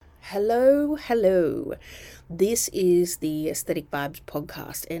Hello, hello. This is the Aesthetic Vibes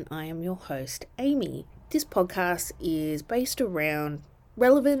podcast, and I am your host, Amy. This podcast is based around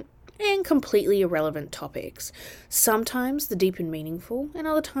relevant and completely irrelevant topics. Sometimes the deep and meaningful, and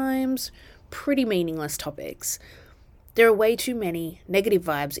other times pretty meaningless topics. There are way too many negative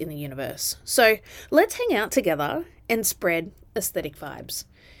vibes in the universe. So let's hang out together and spread aesthetic vibes.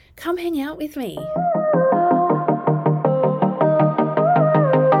 Come hang out with me.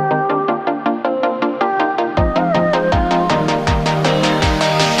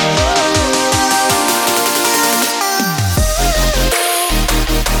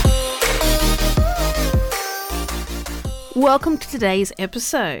 Welcome to today's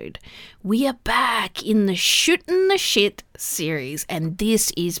episode. We are back in the Shootin' the Shit series, and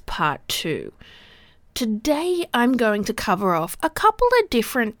this is part 2. Today I'm going to cover off a couple of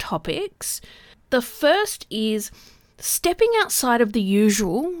different topics. The first is stepping outside of the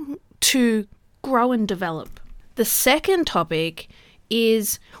usual to grow and develop. The second topic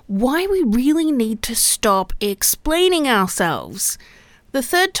is why we really need to stop explaining ourselves. The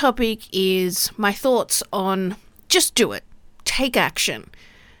third topic is my thoughts on just do it. Take action.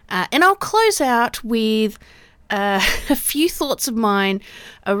 And I'll close out with a few thoughts of mine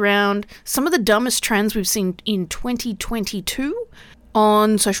around some of the dumbest trends we've seen in 2022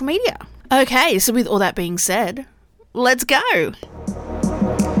 on social media. Okay, so with all that being said, let's go.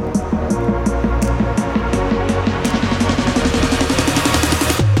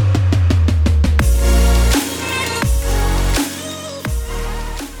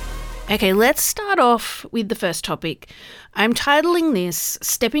 Okay, let's start off with the first topic. I'm titling this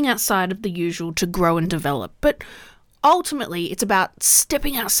Stepping Outside of the Usual to Grow and Develop, but ultimately it's about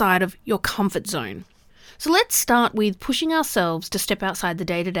stepping outside of your comfort zone. So let's start with pushing ourselves to step outside the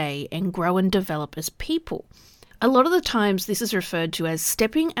day-to-day and grow and develop as people. A lot of the times this is referred to as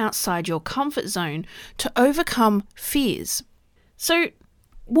stepping outside your comfort zone to overcome fears. So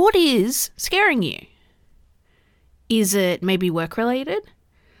what is scaring you? Is it maybe work-related?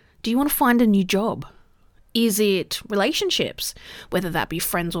 Do you want to find a new job? Is it relationships, whether that be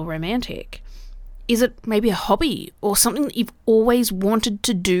friends or romantic? Is it maybe a hobby or something that you've always wanted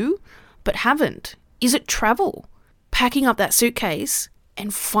to do but haven't? Is it travel? Packing up that suitcase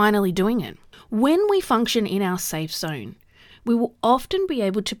and finally doing it? When we function in our safe zone, we will often be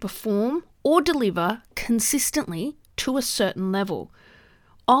able to perform or deliver consistently to a certain level.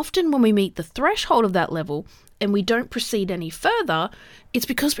 Often when we meet the threshold of that level and we don't proceed any further, it's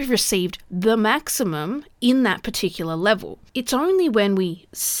because we've received the maximum in that particular level. It's only when we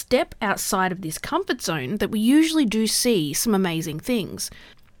step outside of this comfort zone that we usually do see some amazing things.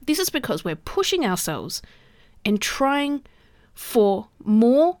 This is because we're pushing ourselves and trying for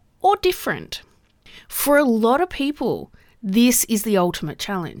more or different. For a lot of people, this is the ultimate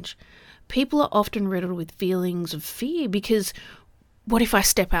challenge. People are often riddled with feelings of fear because what if I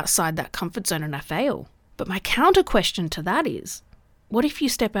step outside that comfort zone and I fail? But my counter question to that is, what if you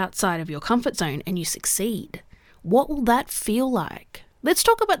step outside of your comfort zone and you succeed? What will that feel like? Let's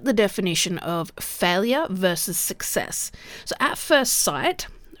talk about the definition of failure versus success. So at first sight,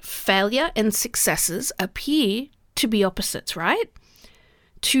 failure and successes appear to be opposites, right?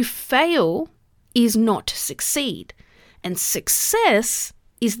 To fail is not to succeed, and success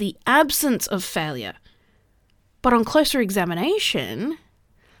is the absence of failure. But on closer examination,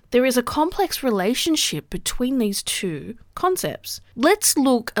 there is a complex relationship between these two concepts. Let's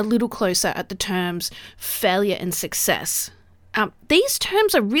look a little closer at the terms failure and success. These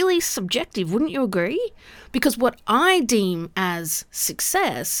terms are really subjective, wouldn't you agree? Because what I deem as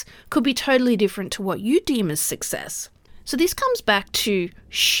success could be totally different to what you deem as success. So this comes back to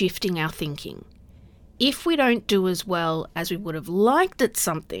shifting our thinking. If we don't do as well as we would have liked at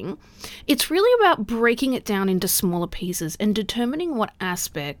something, it's really about breaking it down into smaller pieces and determining what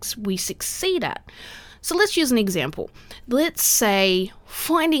aspects we succeed at. So let's use an example. Let's say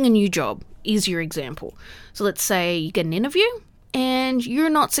finding a new job is your example. So let's say you get an interview and you're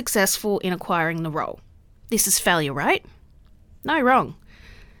not successful in acquiring the role. This is failure, right? No, wrong.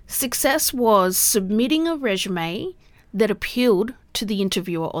 Success was submitting a resume that appealed to the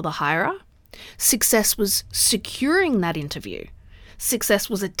interviewer or the hirer. Success was securing that interview. Success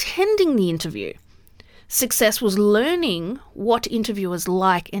was attending the interview. Success was learning what interviewers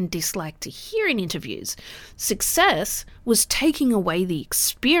like and dislike to hear in interviews. Success was taking away the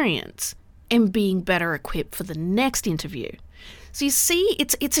experience and being better equipped for the next interview. So you see,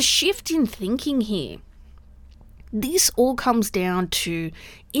 it's a shift in thinking here. This all comes down to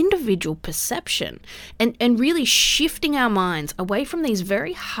individual perception and really shifting our minds away from these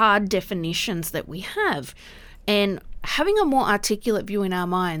very hard definitions that we have and having a more articulate view in our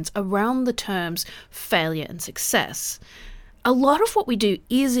minds around the terms failure and success. A lot of what we do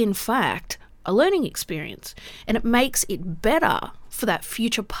is, in fact, a learning experience, and it makes it better for that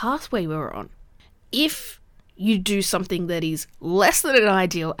future pathway we're on. If you do something that is less than an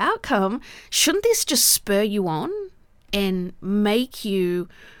ideal outcome, shouldn't this just spur you on and make you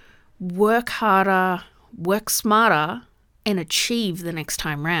work harder, work smarter, and achieve the next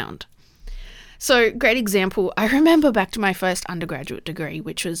time round? So, great example, I remember back to my first undergraduate degree,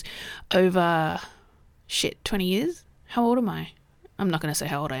 which was over, 20 years? How old am I? I'm not going to say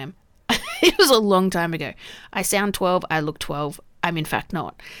how old I am. It was a long time ago. I sound 12, I look 12. I'm in fact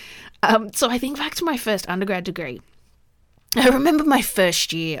not. So I think back to my first undergrad degree. I remember my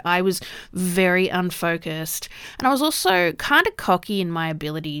first year, I was very unfocused, and I was also kind of cocky in my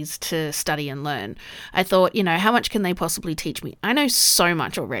abilities to study and learn. I thought, how much can they possibly teach me? I know so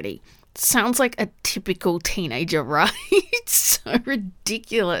much already. Sounds like a typical teenager, right? So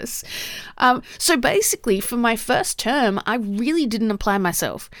ridiculous. So basically, for my first term, I really didn't apply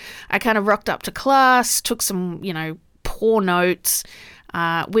myself. I kind of rocked up to class, took some, poor notes,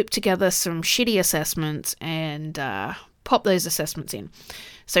 whipped together some shitty assessments, and popped those assessments in.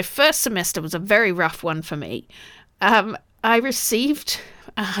 So first semester was a very rough one for me. I received,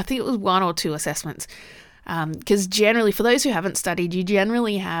 I think it was 1 or 2 assessments. Because generally, for those who haven't studied, you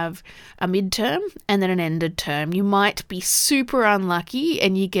generally have a midterm and then an ended term. You might be super unlucky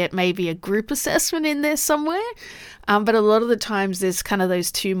and you get maybe a group assessment in there somewhere. But a lot of the times there's kind of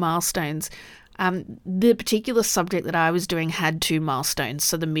those 2 milestones. The particular subject that I was doing had 2 milestones,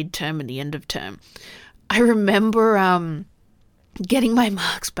 so the midterm and the end of term. I remember getting my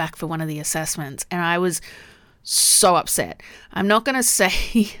marks back for one of the assessments, and I was so upset. I'm not going to say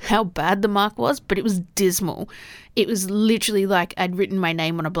how bad the mark was, but it was dismal. It was literally like I'd written my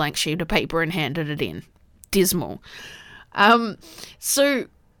name on a blank sheet of paper and handed it in. Dismal. So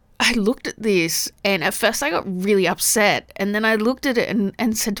I looked at this, and at first I got really upset, and then I looked at it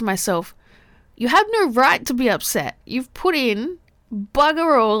and said to myself, you have no right to be upset. You've put in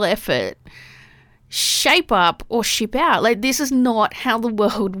bugger all effort. Shape up or ship out. Like, this is not how the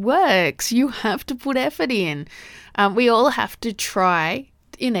world works. You have to put effort in. We all have to try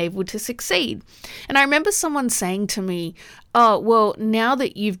and able to succeed. And I remember someone saying to me, oh, well, now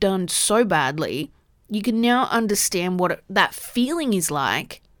that you've done so badly, you can now understand what that feeling is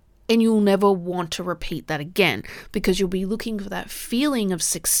like, and you'll never want to repeat that again because you'll be looking for that feeling of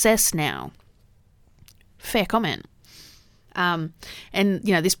success now. Fair comment. And,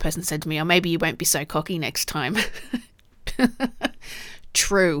 this person said to me, oh, maybe you won't be so cocky next time.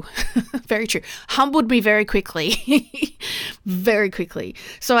 True. Very true. Humbled me very quickly. Very quickly.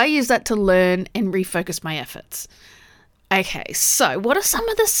 So I use that to learn and refocus my efforts. Okay, so what are some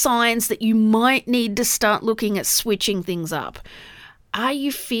of the signs that you might need to start looking at switching things up? Are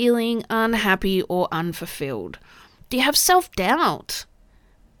you feeling unhappy or unfulfilled? Do you have self-doubt?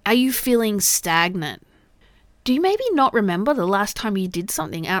 Are you feeling stagnant? Do you maybe not remember the last time you did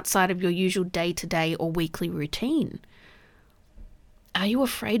something outside of your usual day-to-day or weekly routine? Are you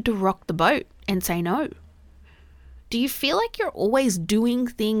afraid to rock the boat and say no? Do you feel like you're always doing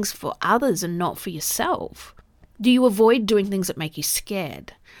things for others and not for yourself? Do you avoid doing things that make you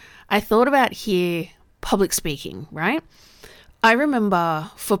scared? I thought about here public speaking, right? I remember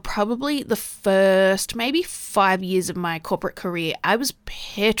for probably the first maybe 5 years of my corporate career, I was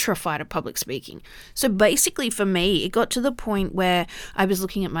petrified of public speaking. So basically for me, it got to the point where I was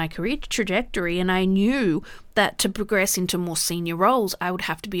looking at my career trajectory and I knew that to progress into more senior roles, I would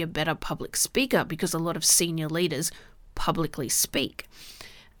have to be a better public speaker because a lot of senior leaders publicly speak.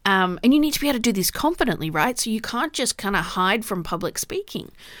 And you need to be able to do this confidently, right? So you can't just kind of hide from public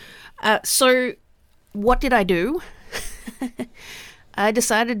speaking. So what did I do? I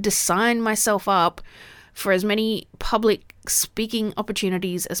decided to sign myself up for as many public speaking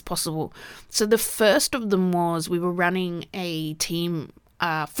opportunities as possible. So the first of them was we were running a team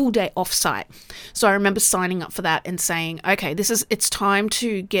full day offsite. So I remember signing up for that and saying, okay, it's time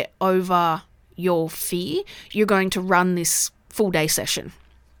to get over your fear. You're going to run this full day session.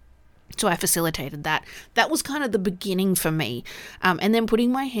 So I facilitated that. That was kind of the beginning for me. And then putting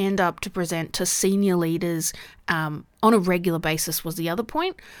my hand up to present to senior leaders on a regular basis was the other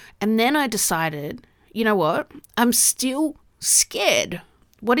point. And then I decided, you know what? I'm still scared.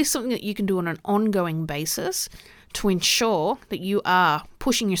 What is something that you can do on an ongoing basis to ensure that you are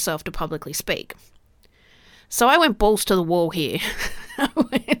pushing yourself to publicly speak? So I went balls to the wall here.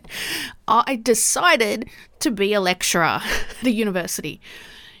 I decided to be a lecturer at a university.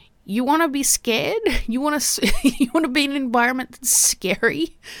 You want to be scared? You want to be in an environment that's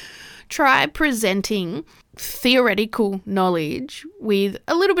scary? Try presenting theoretical knowledge with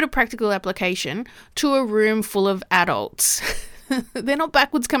a little bit of practical application to a room full of adults. They're not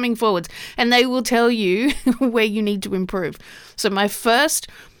backwards coming forwards, and they will tell you where you need to improve. So my first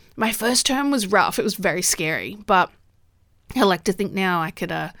term was rough. It was very scary, but I like to think now I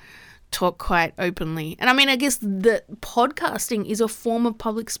could talk quite openly. And I mean, I guess the podcasting is a form of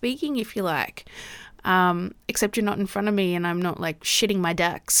public speaking, if you like. Except you're not in front of me and I'm not like shitting my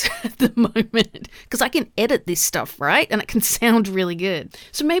ducks at the moment, because I can edit this stuff, right? And it can sound really good.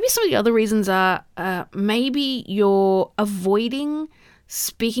 So maybe some of the other reasons are maybe you're avoiding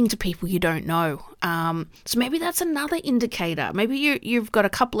speaking to people you don't know. So maybe that's another indicator. Maybe you've got a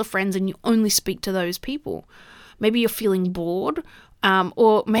couple of friends and you only speak to those people. Maybe you're feeling bored,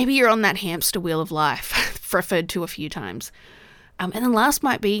 or maybe you're on that hamster wheel of life, referred to a few times. And then last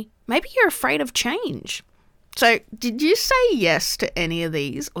might be, maybe you're afraid of change. So did you say yes to any of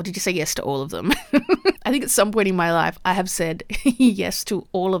these, or did you say yes to all of them? I think at some point in my life, I have said yes to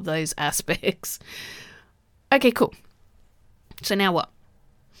all of those aspects. Okay, cool. So now what?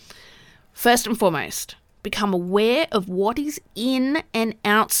 First and foremost, become aware of what is in and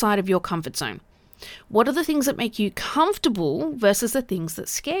outside of your comfort zone. What are the things that make you comfortable versus the things that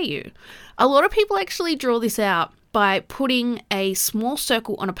scare you? A lot of people actually draw this out by putting a small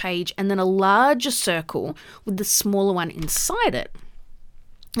circle on a page and then a larger circle with the smaller one inside it.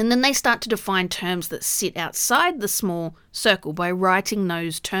 And then they start to define terms that sit outside the small circle by writing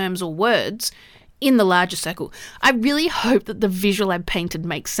those terms or words in the larger circle. I really hope that the visual I've painted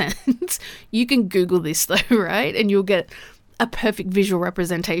makes sense. You can Google this though, right? And you'll get a perfect visual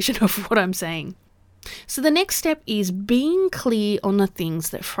representation of what I'm saying. So the next step is being clear on the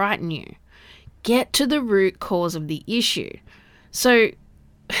things that frighten you. Get to the root cause of the issue. So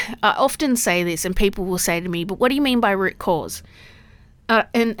I often say this and people will say to me, but what do you mean by root cause?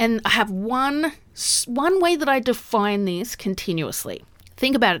 And I have one way that I define this continuously.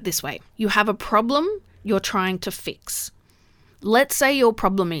 Think about it this way. You have a problem you're trying to fix. Let's say your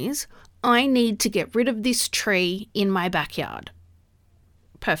problem is, I need to get rid of this tree in my backyard.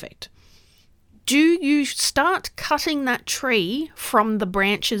 Perfect. Do you start cutting that tree from the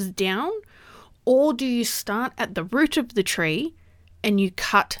branches down? Or do you start at the root of the tree and you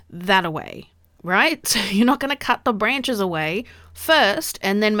cut that away, right? So you're not going to cut the branches away first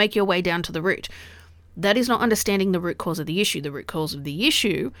and then make your way down to the root. That is not understanding the root cause of the issue. The root cause of the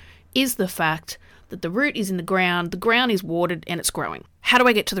issue is the fact that the root is in the ground is watered, and it's growing. How do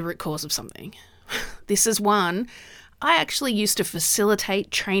I get to the root cause of something? This is one I actually used to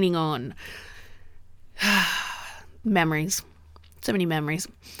facilitate training on. Memories. So many memories.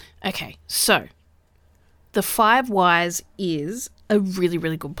 Okay, so the 5 whys is a really,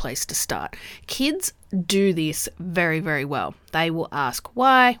 really good place to start. Kids do this very, very well. They will ask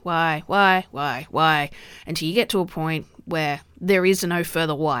why, until you get to a point where there is no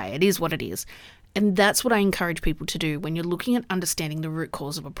further why. It is what it is. And that's what I encourage people to do when you're looking at understanding the root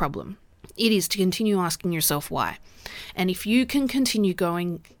cause of a problem. It is to continue asking yourself why. And if you can continue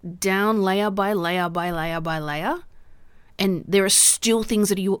going down layer by layer by layer by layer, and there are still things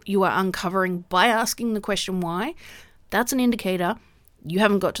that you are uncovering by asking the question why, that's an indicator you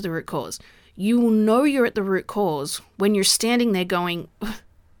haven't got to the root cause. You will know you're at the root cause when you're standing there going,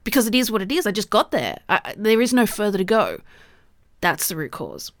 because it is what it is, I just got there. There is no further to go. That's the root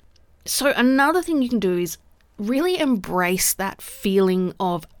cause. So another thing you can do is really embrace that feeling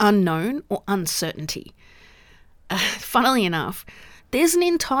of unknown or uncertainty. Funnily enough, there's an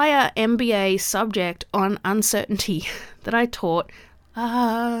entire MBA subject on uncertainty that I taught,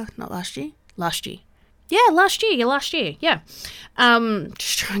 not last year. Last year. Yeah.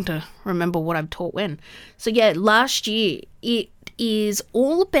 Just trying to remember what I've taught when. So yeah, last year, it is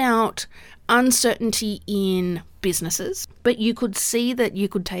all about uncertainty in businesses, but you could see that you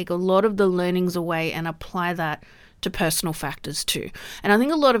could take a lot of the learnings away and apply that to personal factors too. And I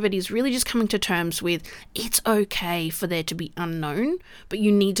think a lot of it is really just coming to terms with it's okay for there to be unknown, but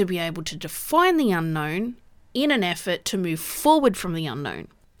you need to be able to define the unknown in an effort to move forward from the unknown.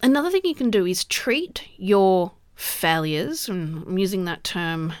 Another thing you can do is treat your failures, and I'm using that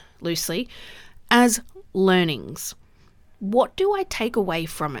term loosely, as learnings. What do I take away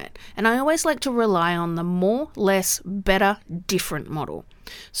from it? And I always like to rely on the more, less, better, different model.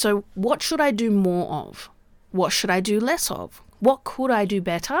 So what should I do more of? What should I do less of? What could I do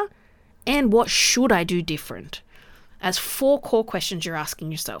better? And what should I do different? As 4 core questions you're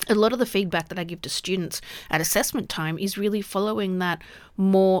asking yourself. A lot of the feedback that I give to students at assessment time is really following that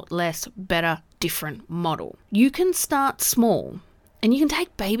more, less, better, different model. You can start small and you can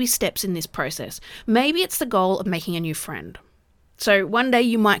take baby steps in this process. Maybe it's the goal of making a new friend. So one day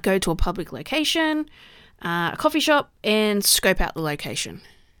you might go to a public location a coffee shop and scope out the location.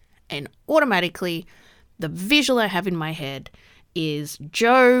 And automatically, the visual I have in my head is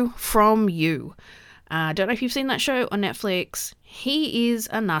Joe from You. I don't know if you've seen that show on Netflix. He is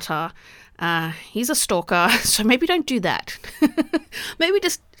a nutter. He's a stalker, so maybe don't do that. Maybe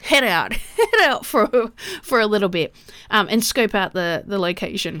just head out for a little bit and scope out the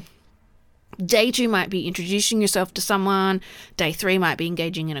location. Day 2 might be introducing yourself to someone. Day 3 might be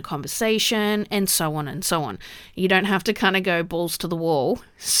engaging in a conversation, and so on and so on. You don't have to kind of go balls to the wall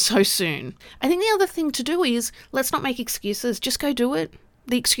so soon. I think the other thing to do is, let's not make excuses. Just go do it.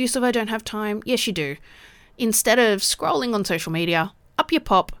 The excuse of I don't have time, yes you do. Instead of scrolling on social media, up your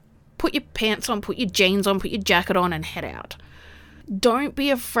pop, put your pants on, put your jeans on, put your jacket on and head out. Don't be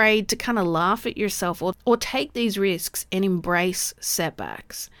afraid to kind of laugh at yourself or take these risks and embrace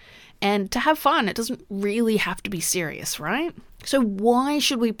setbacks. And to have fun, it doesn't really have to be serious, right? So why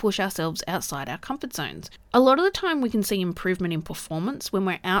should we push ourselves outside our comfort zones? A lot of the time we can see improvement in performance when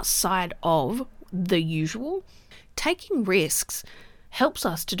we're outside of the usual. Taking risks helps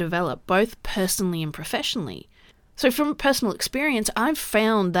us to develop both personally and professionally. So from personal experience, I've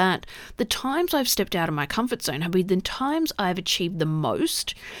found that the times I've stepped out of my comfort zone have been the times I've achieved the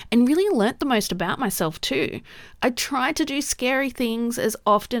most and really learnt the most about myself too. I try to do scary things as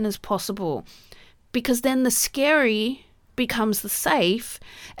often as possible because then the scary becomes the safe,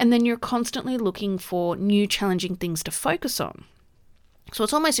 and then you're constantly looking for new challenging things to focus on. So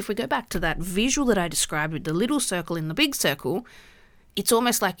it's almost, if we go back to that visual that I described with the little circle in the big circle, it's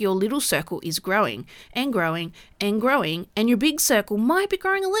almost like your little circle is growing and growing and growing, and your big circle might be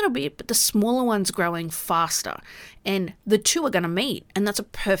growing a little bit, but the smaller one's growing faster, and the two are going to meet, and that's a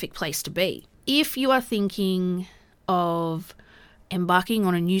perfect place to be. If you are thinking of embarking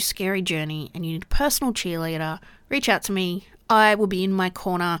on a new scary journey and you need a personal cheerleader, reach out to me. I will be in my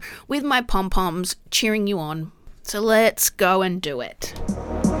corner with my pom-poms cheering you on. So let's go and do it.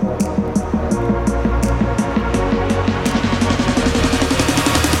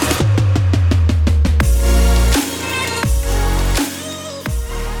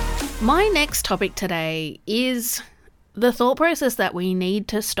 My next topic today is the thought process that we need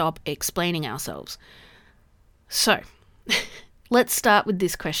to stop explaining ourselves. So, let's start with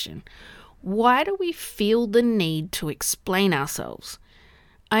this question. Why do we feel the need to explain ourselves?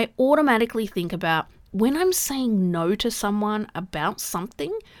 I automatically think about when I'm saying no to someone about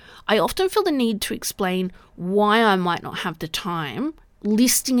something, I often feel the need to explain why I might not have the time,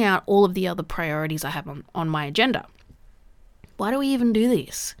 listing out all of the other priorities I have on my agenda. Why do we even do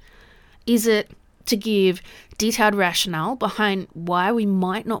this? Is it to give detailed rationale behind why we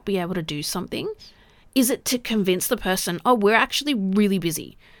might not be able to do something? Is it to convince the person, oh, we're actually really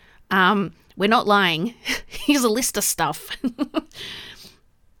busy. We're not lying. Here's a list of stuff.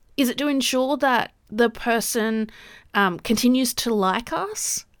 Is it to ensure that the person continues to like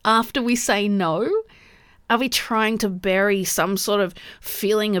us after we say no? Are we trying to bury some sort of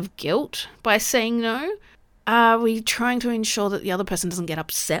feeling of guilt by saying no? Are we trying to ensure that the other person doesn't get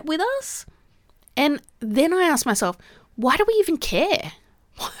upset with us? And then I ask myself, why do we even care?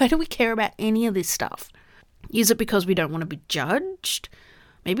 Why do we care about any of this stuff? Is it because we don't want to be judged?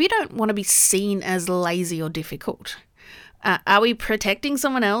 Maybe we don't want to be seen as lazy or difficult. Are we protecting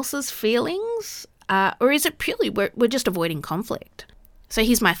someone else's feelings? Or is it purely we're just avoiding conflict? So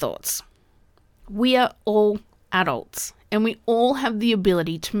here's my thoughts. We are all adults, and we all have the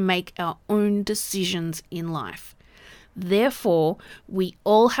ability to make our own decisions in life. Therefore, we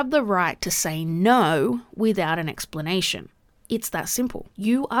all have the right to say no without an explanation. It's that simple.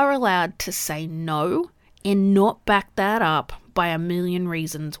 You are allowed to say no and not back that up by a million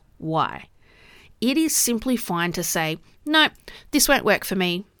reasons why. It is simply fine to say, no, this won't work for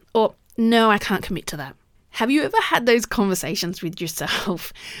me, or no, I can't commit to that. Have you ever had those conversations with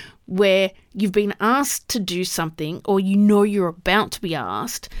yourself where you've been asked to do something, or you know you're about to be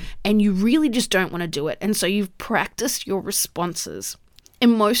asked and you really just don't want to do it, and so you've practiced your responses?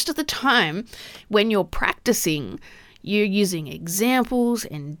 And most of the time when you're practicing, you're using examples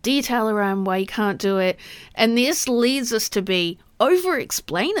and detail around why you can't do it, and this leads us to be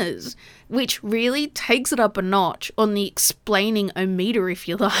over-explainers, which really takes it up a notch on the explaining-o-meter, if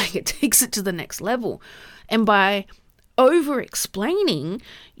you like. It takes it to the next level. And by over-explaining,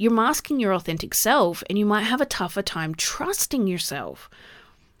 you're masking your authentic self, and you might have a tougher time trusting yourself.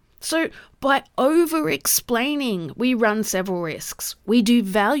 So by over-explaining, we run several risks. We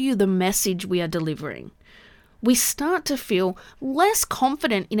devalue the message we are delivering. We start to feel less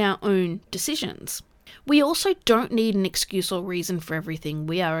confident in our own decisions. We also don't need an excuse or reason for everything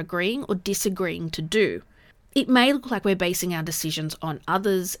we are agreeing or disagreeing to do. It may look like we're basing our decisions on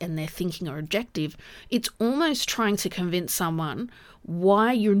others and their thinking or objective. It's almost trying to convince someone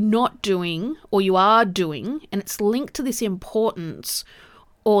why you're not doing or you are doing, and it's linked to this importance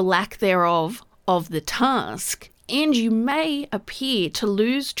or lack thereof of the task. And you may appear to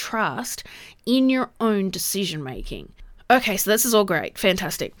lose trust in your own decision making. Okay, so this is all great.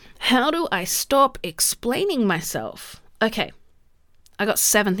 Fantastic. How do I stop explaining myself? Okay, I got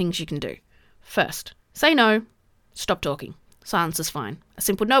 7 things you can do. First, say no. Stop talking. Silence is fine. A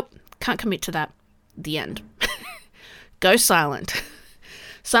simple nope. Can't commit to that. The end. Go silent.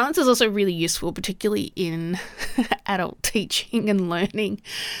 Silence is also really useful, particularly in adult teaching and learning.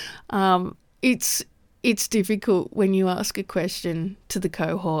 It's difficult when you ask a question to the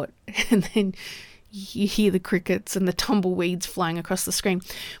cohort and then you hear the crickets and the tumbleweeds flying across the screen.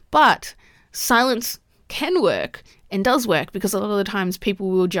 But silence can work and does work because a lot of the times people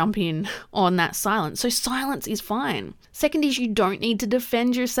will jump in on that silence. So silence is fine. Second is you don't need to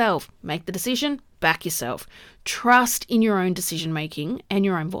defend yourself. Make the decision, back yourself. Trust in your own decision making and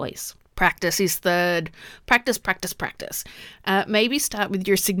your own voice. Practice is third. Practice, practice, practice. Maybe start with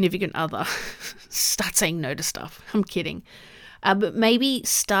your significant other. Start saying no to stuff. I'm kidding. But maybe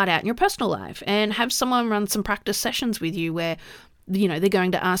start out in your personal life and have someone run some practice sessions with you where, they're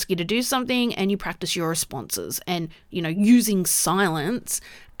going to ask you to do something and you practice your responses and, using silence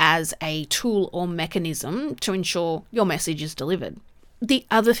as a tool or mechanism to ensure your message is delivered. The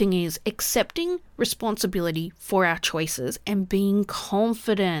other thing is accepting responsibility for our choices and being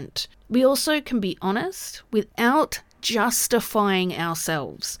confident. We also can be honest without justifying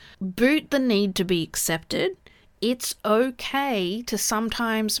ourselves. Boot the need to be accepted. It's okay to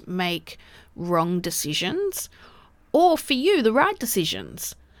sometimes make wrong decisions, or for you, the right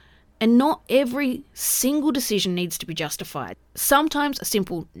decisions. And not every single decision needs to be justified. Sometimes a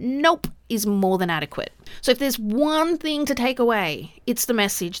simple nope is more than adequate. So if there's one thing to take away, it's the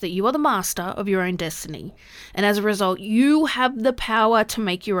message that you are the master of your own destiny. And as a result, you have the power to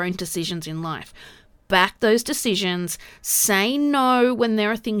make your own decisions in life. Back those decisions, say no when there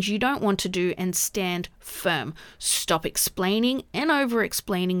are things you don't want to do, and stand firm. Stop explaining and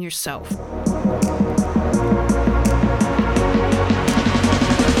over-explaining yourself.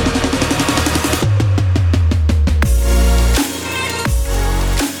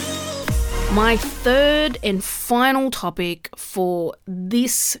 My third and final topic for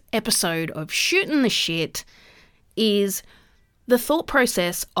this episode of Shootin' the Shit is the thought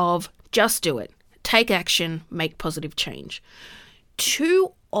process of just do it. Take action, make positive change.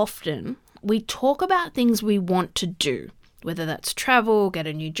 Too often, we talk about things we want to do, whether that's travel, get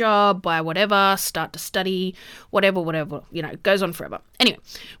a new job, buy whatever, start to study, whatever, it goes on forever. Anyway,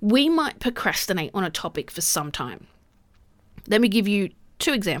 we might procrastinate on a topic for some time. Let me give you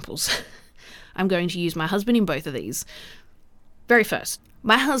 2 examples. I'm going to use my husband in both of these. Very first,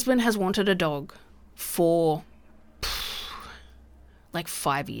 my husband has wanted a dog for like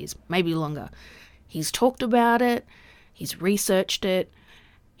 5 years, maybe longer. He's talked about it. He's researched it.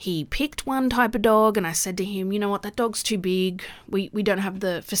 He picked one type of dog and I said to him, you know what, that dog's too big. We don't have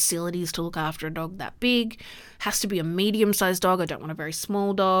the facilities to look after a dog that big. Has to be a medium-sized dog. I don't want a very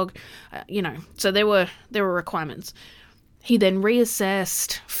small dog. So there were requirements. He then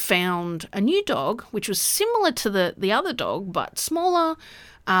reassessed, found a new dog, which was similar to the other dog, but smaller,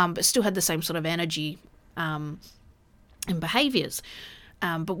 but still had the same sort of energy and behaviours.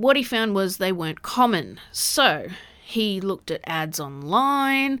 But what he found was they weren't common. So he looked at ads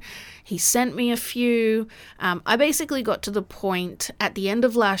online. He sent me a few. I basically got to the point at the end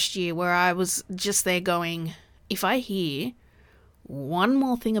of last year where I was just there going, if I hear one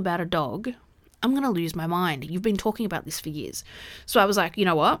more thing about a dog, I'm going to lose my mind. You've been talking about this for years. So I was like, you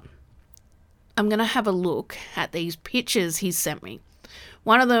know what? I'm going to have a look at these pictures he's sent me.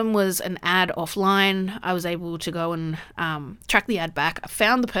 One of them was an ad offline. I was able to go and track the ad back. I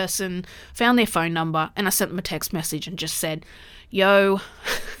found the person, found their phone number, and I sent them a text message and just said, yo,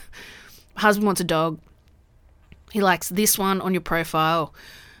 my husband wants a dog. He likes this one on your profile.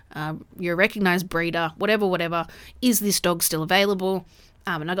 You're a recognized breeder, whatever. Is this dog still available?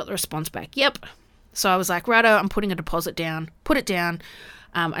 And I got the response back, yep. So I was like, righto, I'm putting a deposit down. Put it down.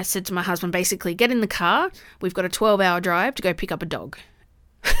 I said to my husband, basically, get in the car. We've got a 12-hour drive to go pick up a dog.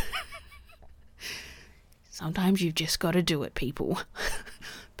 Sometimes you've just got to do it, people.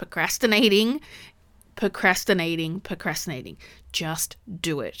 Procrastinating. Just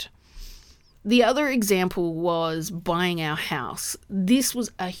do it. The other example was buying our house. This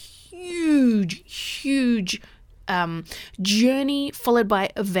was a huge journey followed by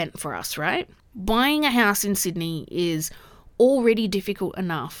event for us, right? Buying a house in Sydney is already difficult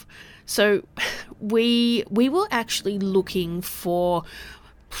enough. So we were actually looking for,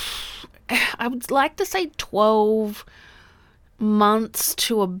 I would like to say 12 months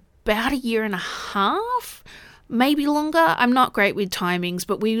to about a year and a half, maybe longer. I'm not great with timings,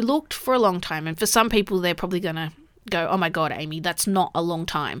 but we looked for a long time. And for some people, they're probably going to go, oh my God, Amy, that's not a long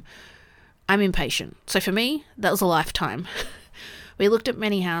time. I'm impatient. So for me, that was a lifetime. We looked at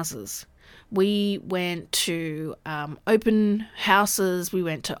many houses. We went to open houses. We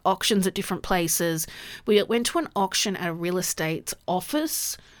went to auctions at different places. We went to an auction at a real estate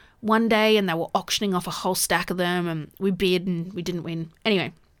office one day, and they were auctioning off a whole stack of them, and we bid and we didn't win.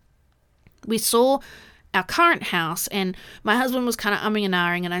 Anyway, we saw our current house, and my husband was kind of umming and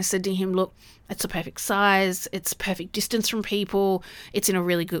ahhing, and I said to him, look, it's a perfect size, it's perfect distance from people, it's in a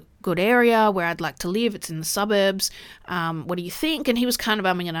really good area where I'd like to live, it's in the suburbs, what do you think? And he was kind of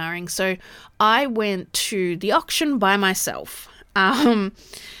umming and ahhing, so I went to the auction by myself.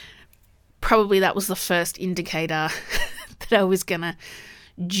 Probably that was the first indicator that I was gonna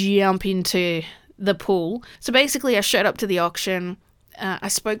jump into the pool. So basically I showed up to the auction. I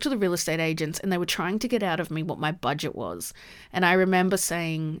spoke to the real estate agents, and they were trying to get out of me what my budget was. And I remember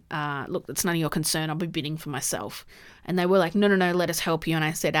saying, look, that's none of your concern. I'll be bidding for myself. And they were like, no, let us help you. And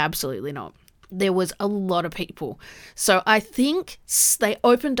I said, absolutely not. There was a lot of people. So I think they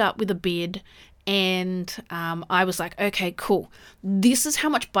opened up with a bid, and I was like, okay, cool. This is how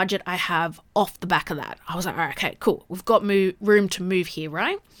much budget I have off the back of that. I was like, all right, okay, cool. We've got room to move here,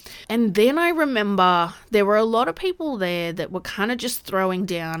 right? And then I remember there were a lot of people there that were kind of just throwing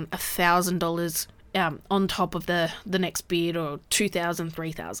down $1,000 on top of the next bid, or $2,000,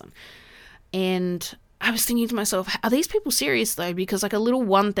 $3,000. And I was thinking to myself, are these people serious though? Because like a little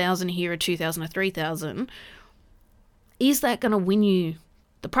 1,000 here, or 2,000 or 3,000, is that going to win you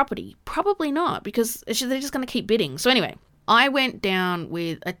the property? Probably not, because they're just going to keep bidding. So anyway, I went down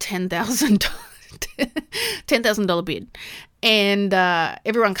with a $10,000 bid, and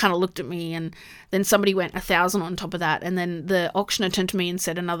everyone kind of looked at me, and then somebody went 1,000 on top of that, and then the auctioneer turned to me and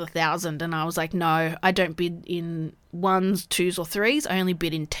said another 1,000, and I was like, no, I don't bid in ones, twos, or threes. I only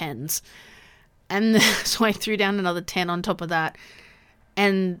bid in tens. And so I threw down another 10 on top of that,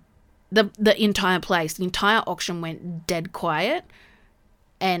 and the entire auction went dead quiet.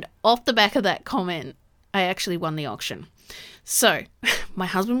 And off the back of that comment, I actually won the auction. So my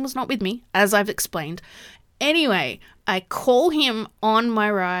husband was not with me, as I've explained. Anyway, I call him on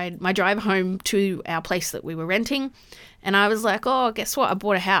my drive home to our place that we were renting. And I was like, oh, guess what? I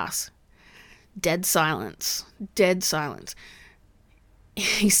bought a house. Dead silence.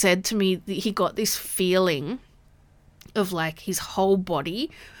 He said to me that he got this feeling of like his whole body,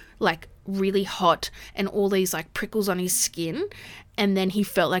 like really hot, and all these like prickles on his skin. And then he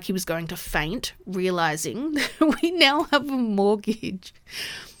felt like he was going to faint, realizing that we now have a mortgage.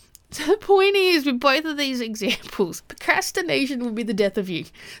 So the point is, with both of these examples, procrastination will be the death of you.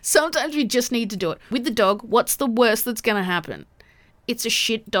 Sometimes we just need to do it. With the dog, what's the worst that's going to happen? It's a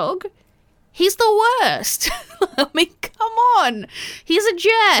shit dog. He's the worst. I mean, come on. He's a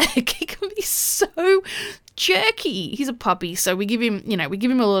jerk. He can be so jerky. He's a puppy, so we give him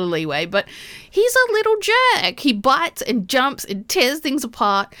a lot of leeway, but he's a little jerk. He bites and jumps and tears things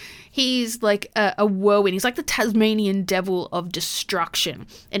apart. He's like a whirlwind. He's like the Tasmanian devil of destruction,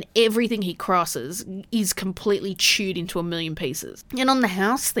 and everything he crosses is completely chewed into a million pieces. And on the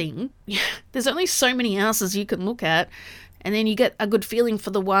house thing, there's only so many houses you can look at, and then you get a good feeling for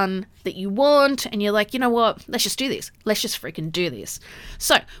the one that you want, and you're like, you know what, let's just do this. Let's just freaking do this.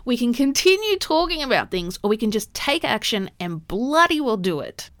 So we can continue talking about things, or we can just take action and bloody well do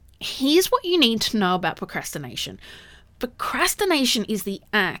it. Here's what you need to know about procrastination. Procrastination is the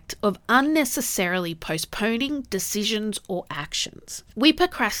act of unnecessarily postponing decisions or actions. We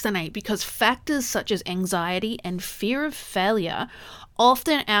procrastinate because factors such as anxiety and fear of failure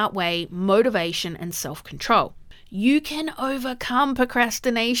often outweigh motivation and self-control. You can overcome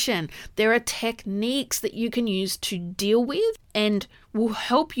procrastination. There are techniques that you can use to deal with and will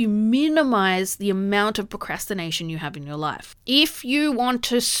help you minimize the amount of procrastination you have in your life. If you want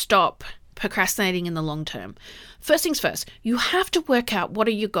to stop procrastinating in the long term, first things first, you have to work out what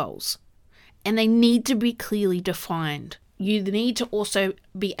are your goals, and they need to be clearly defined. You need to also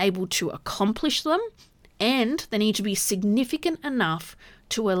be able to accomplish them, and they need to be significant enough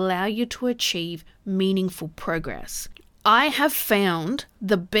to allow you to achieve meaningful progress. I have found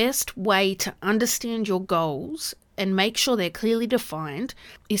the best way to understand your goals and make sure they're clearly defined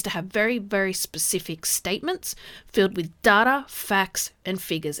is to have very, very specific statements filled with data, facts, and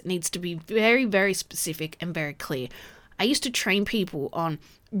figures. It needs to be very, very specific and very clear. I used to train people on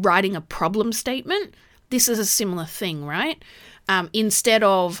writing a problem statement. This is a similar thing, right? Instead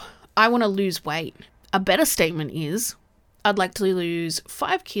of I want to lose weight. A better statement is, I'd like to lose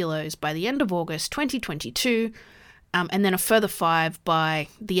 5 kilos by the end of August 2022, and then a further 5 by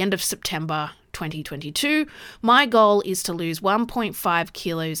the end of September 2022. My goal is to lose 1.5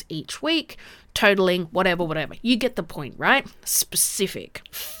 kilos each week, totaling whatever. You get the point, right? Specific.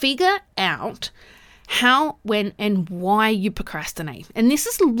 Figure out how, when, and why you procrastinate. And this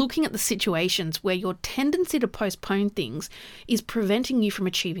is looking at the situations where your tendency to postpone things is preventing you from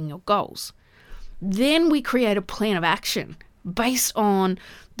achieving your goals. Then we create a plan of action based on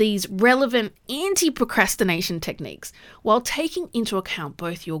these relevant anti-procrastination techniques while taking into account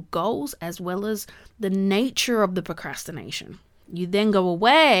both your goals as well as the nature of the procrastination. You then go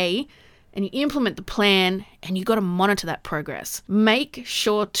away and you implement the plan, and you got to monitor that progress. Make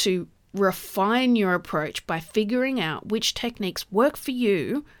sure to refine your approach by figuring out which techniques work for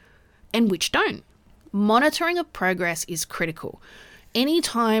you and which don't. Monitoring of progress is critical.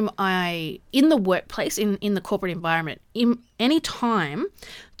 Anytime in the workplace, in the corporate environment, any time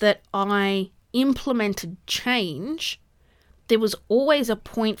that I implemented change, there was always a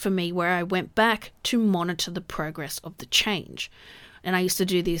point for me where I went back to monitor the progress of the change. And I used to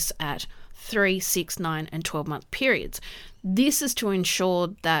do this at 3, 6, 9, and 12-month periods. This is to ensure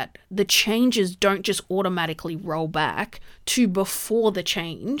that the changes don't just automatically roll back to before the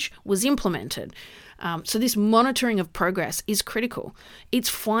change was implemented. So this monitoring of progress is critical. It's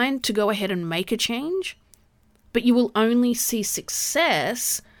fine to go ahead and make a change, but you will only see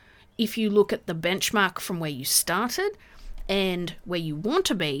success if you look at the benchmark from where you started and where you want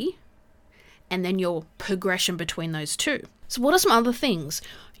to be, and then your progression between those two. So what are some other things?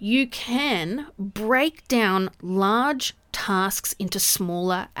 You can break down large tasks into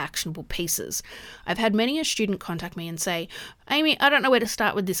smaller actionable pieces. I've had many a student contact me and say, Amy, I don't know where to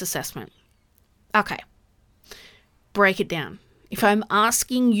start with this assessment. Okay, break it down. If I'm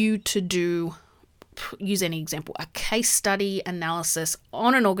asking you to use any example, a case study analysis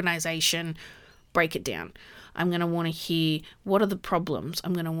on an organization, break it down. I'm going to want to hear what are the problems.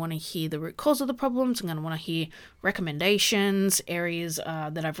 I'm going to want to hear the root cause of the problems. I'm going to want to hear recommendations, areas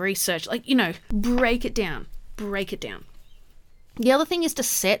that I've researched. Break it down. Break it down. The other thing is to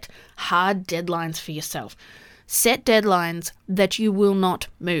set hard deadlines for yourself. Set deadlines that you will not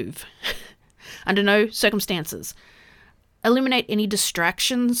move under no circumstances. Eliminate any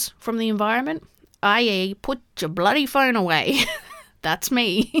distractions from the environment, i.e. put your bloody phone away. That's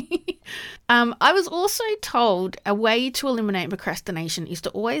me. I was also told a way to eliminate procrastination is to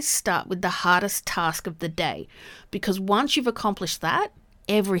always start with the hardest task of the day, because once you've accomplished that,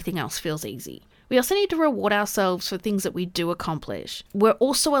 everything else feels easy. We also need to reward ourselves for things that we do accomplish. We're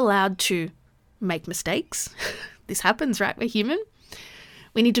also allowed to make mistakes. This happens, right? We're human.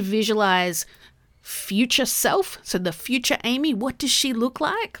 We need to visualize future self. So the future Amy, what does she look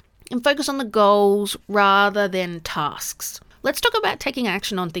like? And focus on the goals rather than tasks. Let's talk about taking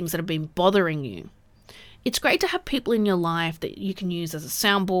action on things that have been bothering you. It's great to have people in your life that you can use as a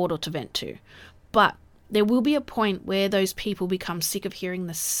soundboard or to vent to, but there will be a point where those people become sick of hearing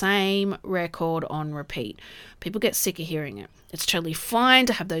the same record on repeat. People get sick of hearing it. It's totally fine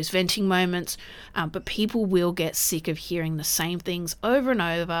to have those venting moments, but people will get sick of hearing the same things over and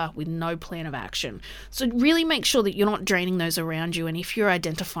over with no plan of action. So really make sure that you're not draining those around you. And if you're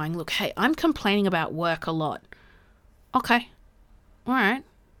identifying, look, hey, I'm complaining about work a lot. Okay, all right.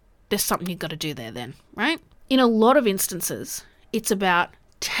 There's something you've got to do there then, right? In a lot of instances, it's about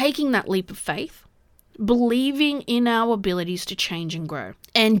taking that leap of faith, believing in our abilities to change and grow,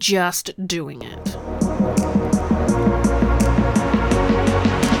 and just doing it.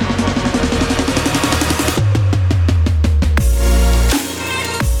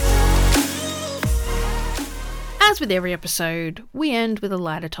 As with every episode, we end with a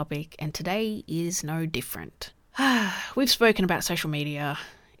lighter topic, and today is no different. We've spoken about social media.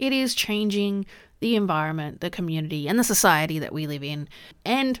 It is changing the environment, the community, and the society that we live in,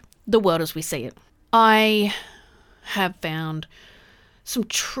 and the world as we see it. I have found some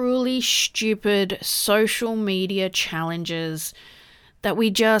truly stupid social media challenges that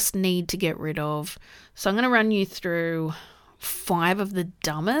we just need to get rid of. So I'm going to run you through 5 of the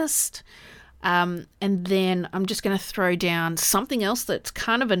dumbest, and then I'm just going to throw down something else that's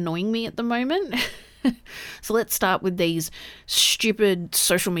kind of annoying me at the moment. So let's start with these stupid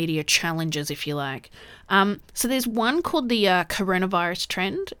social media challenges, if you like. So there's one called the coronavirus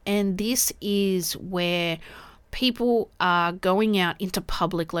trend, and this is where people are going out into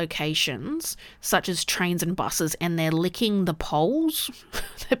public locations, such as trains and buses, and they're licking the poles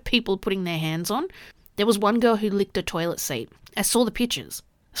that people are putting their hands on. There was one girl who licked a toilet seat. I saw the pictures.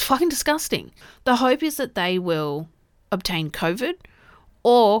 It's fucking disgusting. The hope is that they will obtain COVID,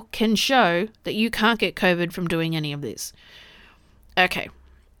 or can show that you can't get COVID from doing any of this. Okay,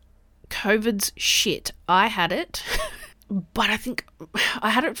 COVID's shit. I had it, but I think I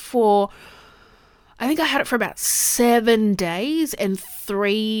had it for about 7 days, and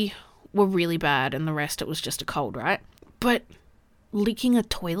 3 were really bad and the rest it was just a cold, right? But licking a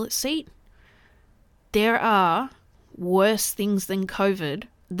toilet seat, there are worse things than COVID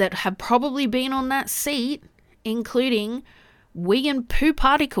that have probably been on that seat, including wee and poo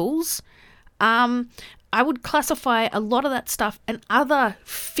particles. I would classify a lot of that stuff and other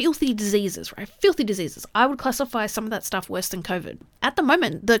filthy diseases, right? Filthy diseases. I would classify some of that stuff worse than COVID. At the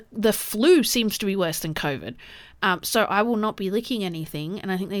moment, the flu seems to be worse than COVID. So I will not be licking anything,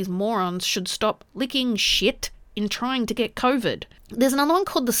 and I think these morons should stop licking shit in trying to get COVID. There's another one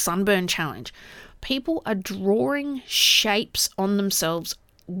called the Sunburn Challenge. People are drawing shapes on themselves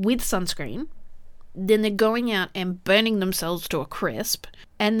with sunscreen. Then they're going out and burning themselves to a crisp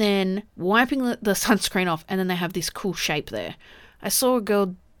and then wiping the sunscreen off, and then they have this cool shape there. I saw a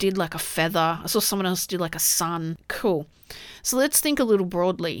girl did like a feather. I saw someone else did like a sun. Cool. So let's think a little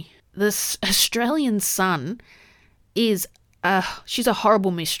broadly. This Australian sun is she's a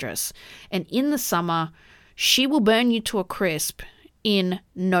horrible mistress. And in the summer, she will burn you to a crisp in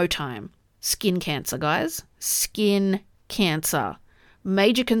no time. Skin cancer, guys. Skin cancer.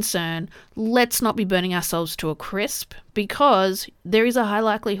 Major concern. Let's not be burning ourselves to a crisp, because there is a high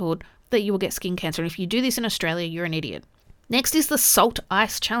likelihood that you will get skin cancer. And if you do this in Australia, you're an idiot. Next is the salt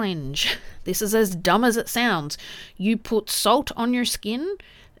ice challenge. This is as dumb as it sounds. You put salt on your skin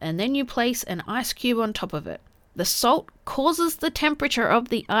and then you place an ice cube on top of it. The salt causes the temperature of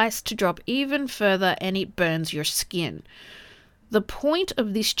the ice to drop even further and it burns your skin. The point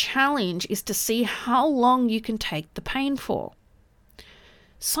of this challenge is to see how long you can take the pain for.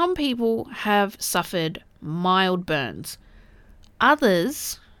 Some people have suffered mild burns.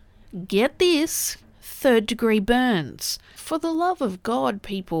 Others, get this, 3rd-degree burns. For the love of God,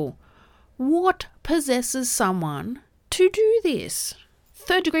 people, what possesses someone to do this?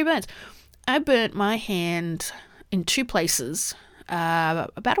 3rd-degree burns. I burnt my hand in 2 places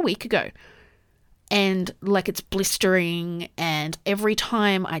about a week ago. And like it's blistering, and every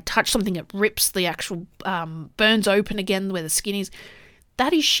time I touch something, it rips the actual burns open again where the skin is.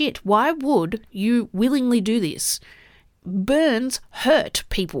 That is shit. Why would you willingly do this? Burns hurt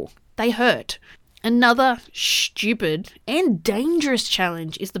people. They hurt. Another stupid and dangerous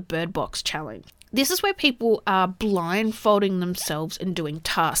challenge is the Bird Box challenge. This is where people are blindfolding themselves and doing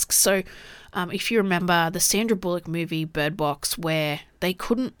tasks. So if you remember the Sandra Bullock movie Bird Box, where they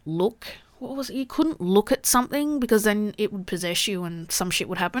couldn't look, what was it? You couldn't look at something because then it would possess you and some shit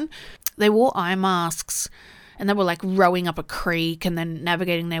would happen. They wore eye masks. And they were like rowing up a creek and then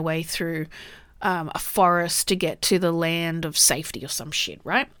navigating their way through a forest to get to the land of safety or some shit,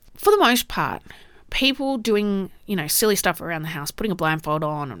 right? For the most part, people doing, silly stuff around the house, putting a blindfold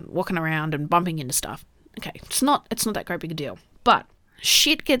on and walking around and bumping into stuff. Okay, it's not that great big a deal. But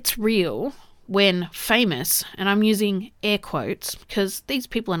shit gets real when famous, and I'm using air quotes because these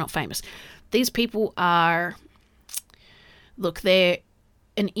people are not famous. These people are, they're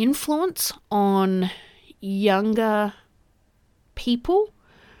an influence on younger people.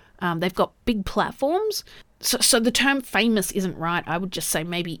 They've got big platforms. So the term famous isn't right. I would just say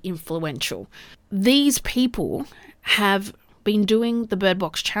maybe influential. These people have been doing the Bird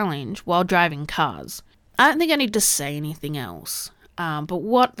Box challenge while driving cars. I don't think I need to say anything else. But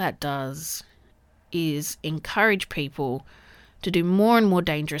what that does is encourage people to do more and more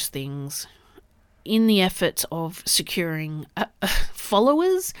dangerous things in the efforts of securing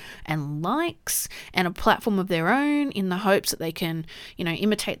followers and likes and a platform of their own, in the hopes that they can,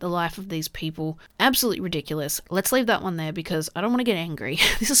 imitate the life of these people. Absolutely ridiculous. Let's leave that one there because I don't want to get angry.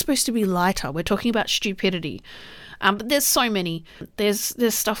 This is supposed to be lighter. We're talking about stupidity. But there's so many. There's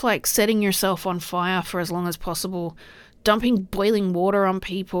stuff like setting yourself on fire for as long as possible, dumping boiling water on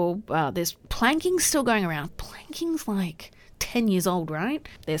people. There's planking still going around. Planking's like 10 years old, right?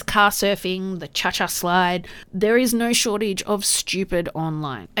 There's car surfing, the cha-cha slide. There is no shortage of stupid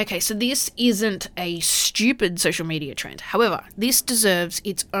online. Okay, so this isn't a stupid social media trend. However, this deserves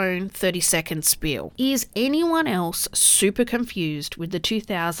its own 30-second spiel. Is anyone else super confused with the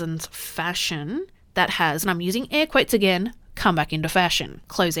 2000s fashion that has, and I'm using air quotes again, come back into fashion?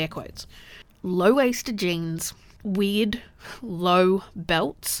 Close air quotes. Low-waisted jeans, weird low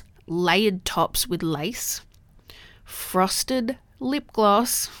belts, layered tops with lace, frosted lip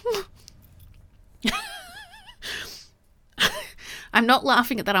gloss. I'm not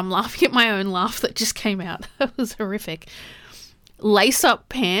laughing at that. I'm laughing at my own laugh that just came out. That was horrific. Lace-up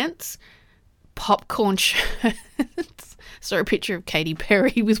pants, popcorn shirts. saw a picture of Katy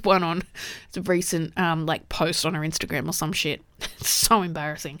Perry with one on. It's a recent post on her Instagram or some shit. It's so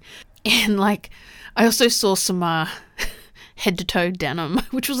embarrassing. And I also saw some head to toe denim,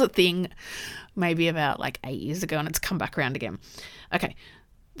 which was a thing maybe about 8 years ago, and it's come back around again. Okay,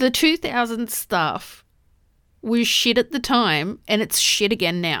 the 2000s stuff was shit at the time, and it's shit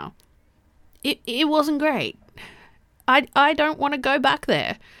again now. It wasn't great. I don't want to go back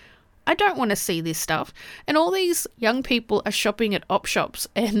there. I don't want to see this stuff. And all these young people are shopping at op shops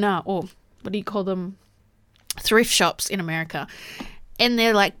and, or what do you call them? Thrift shops in America. And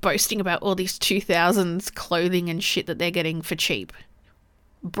they're boasting about all these 2000s clothing and shit that they're getting for cheap.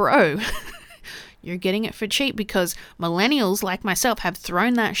 Bro, you're getting it for cheap because millennials like myself have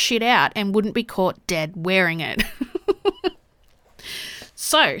thrown that shit out and wouldn't be caught dead wearing it.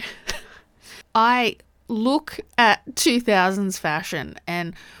 So, I look at 2000s fashion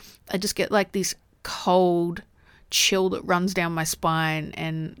and I just get this cold chill that runs down my spine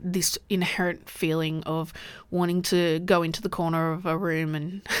and this inherent feeling of wanting to go into the corner of a room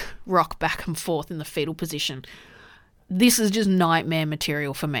and rock back and forth in the fetal position. This is just nightmare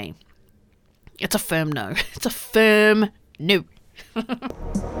material for me. It's a firm no. It's a firm no.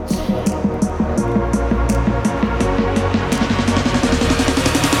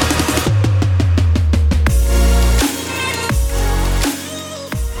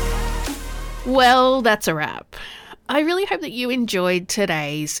 Well, that's a wrap. I really hope that you enjoyed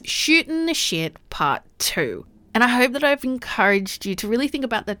today's Shootin' the Shit Part 2. And I hope that I've encouraged you to really think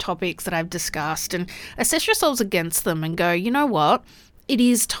about the topics that I've discussed and assess yourselves against them and go, you know what? It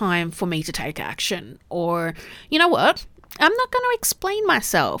is time for me to take action. Or, you know what? I'm not going to explain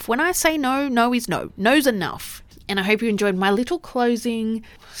myself. When I say no, no is no. No's enough. And I hope you enjoyed my little closing,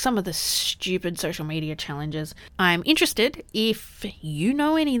 some of the stupid social media challenges. I'm interested. If you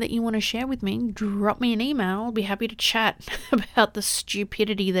know any that you want to share with me, drop me an email. I'll be happy to chat about the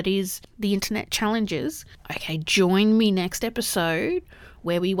stupidity that is the internet challenges. Okay, join me next episode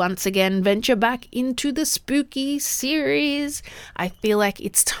where we once again venture back into the spooky series. I feel like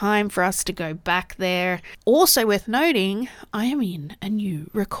it's time for us to go back there. Also worth noting, I am in a new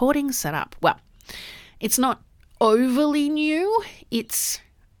recording setup. Well, it's not overly new. It's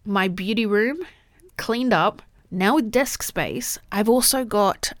my beauty room cleaned up now with desk space. I've also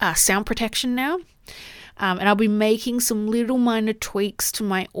got sound protection now, and I'll be making some little minor tweaks to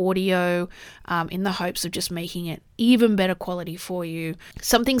my audio in the hopes of just making it even better quality for you.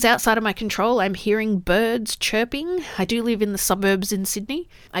 Some things outside of my control. I'm hearing birds chirping. I do live in the suburbs in Sydney.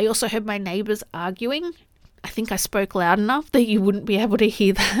 I also heard my neighbours arguing. I think I spoke loud enough that you wouldn't be able to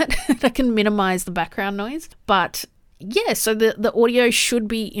hear that. I can minimize the background noise. But yeah, so the audio should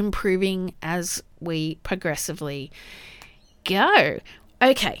be improving as we progressively go.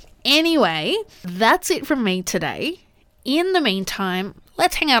 Okay, anyway, that's it from me today. In the meantime,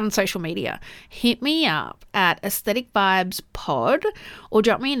 let's hang out on social media. Hit me up at Aesthetic Vibes Pod or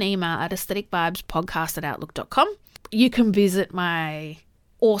drop me an email at aestheticvibespodcast@outlook.com. You can visit my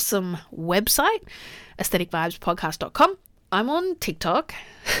awesome website, aestheticvibespodcast.com. I'm on TikTok,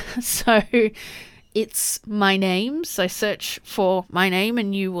 so it's my name. So search for my name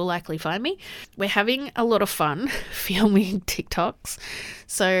and you will likely find me. We're having a lot of fun filming TikToks.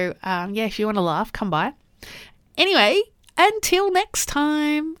 So yeah, if you want to laugh, come by. Anyway, until next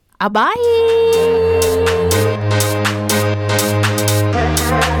time, bye.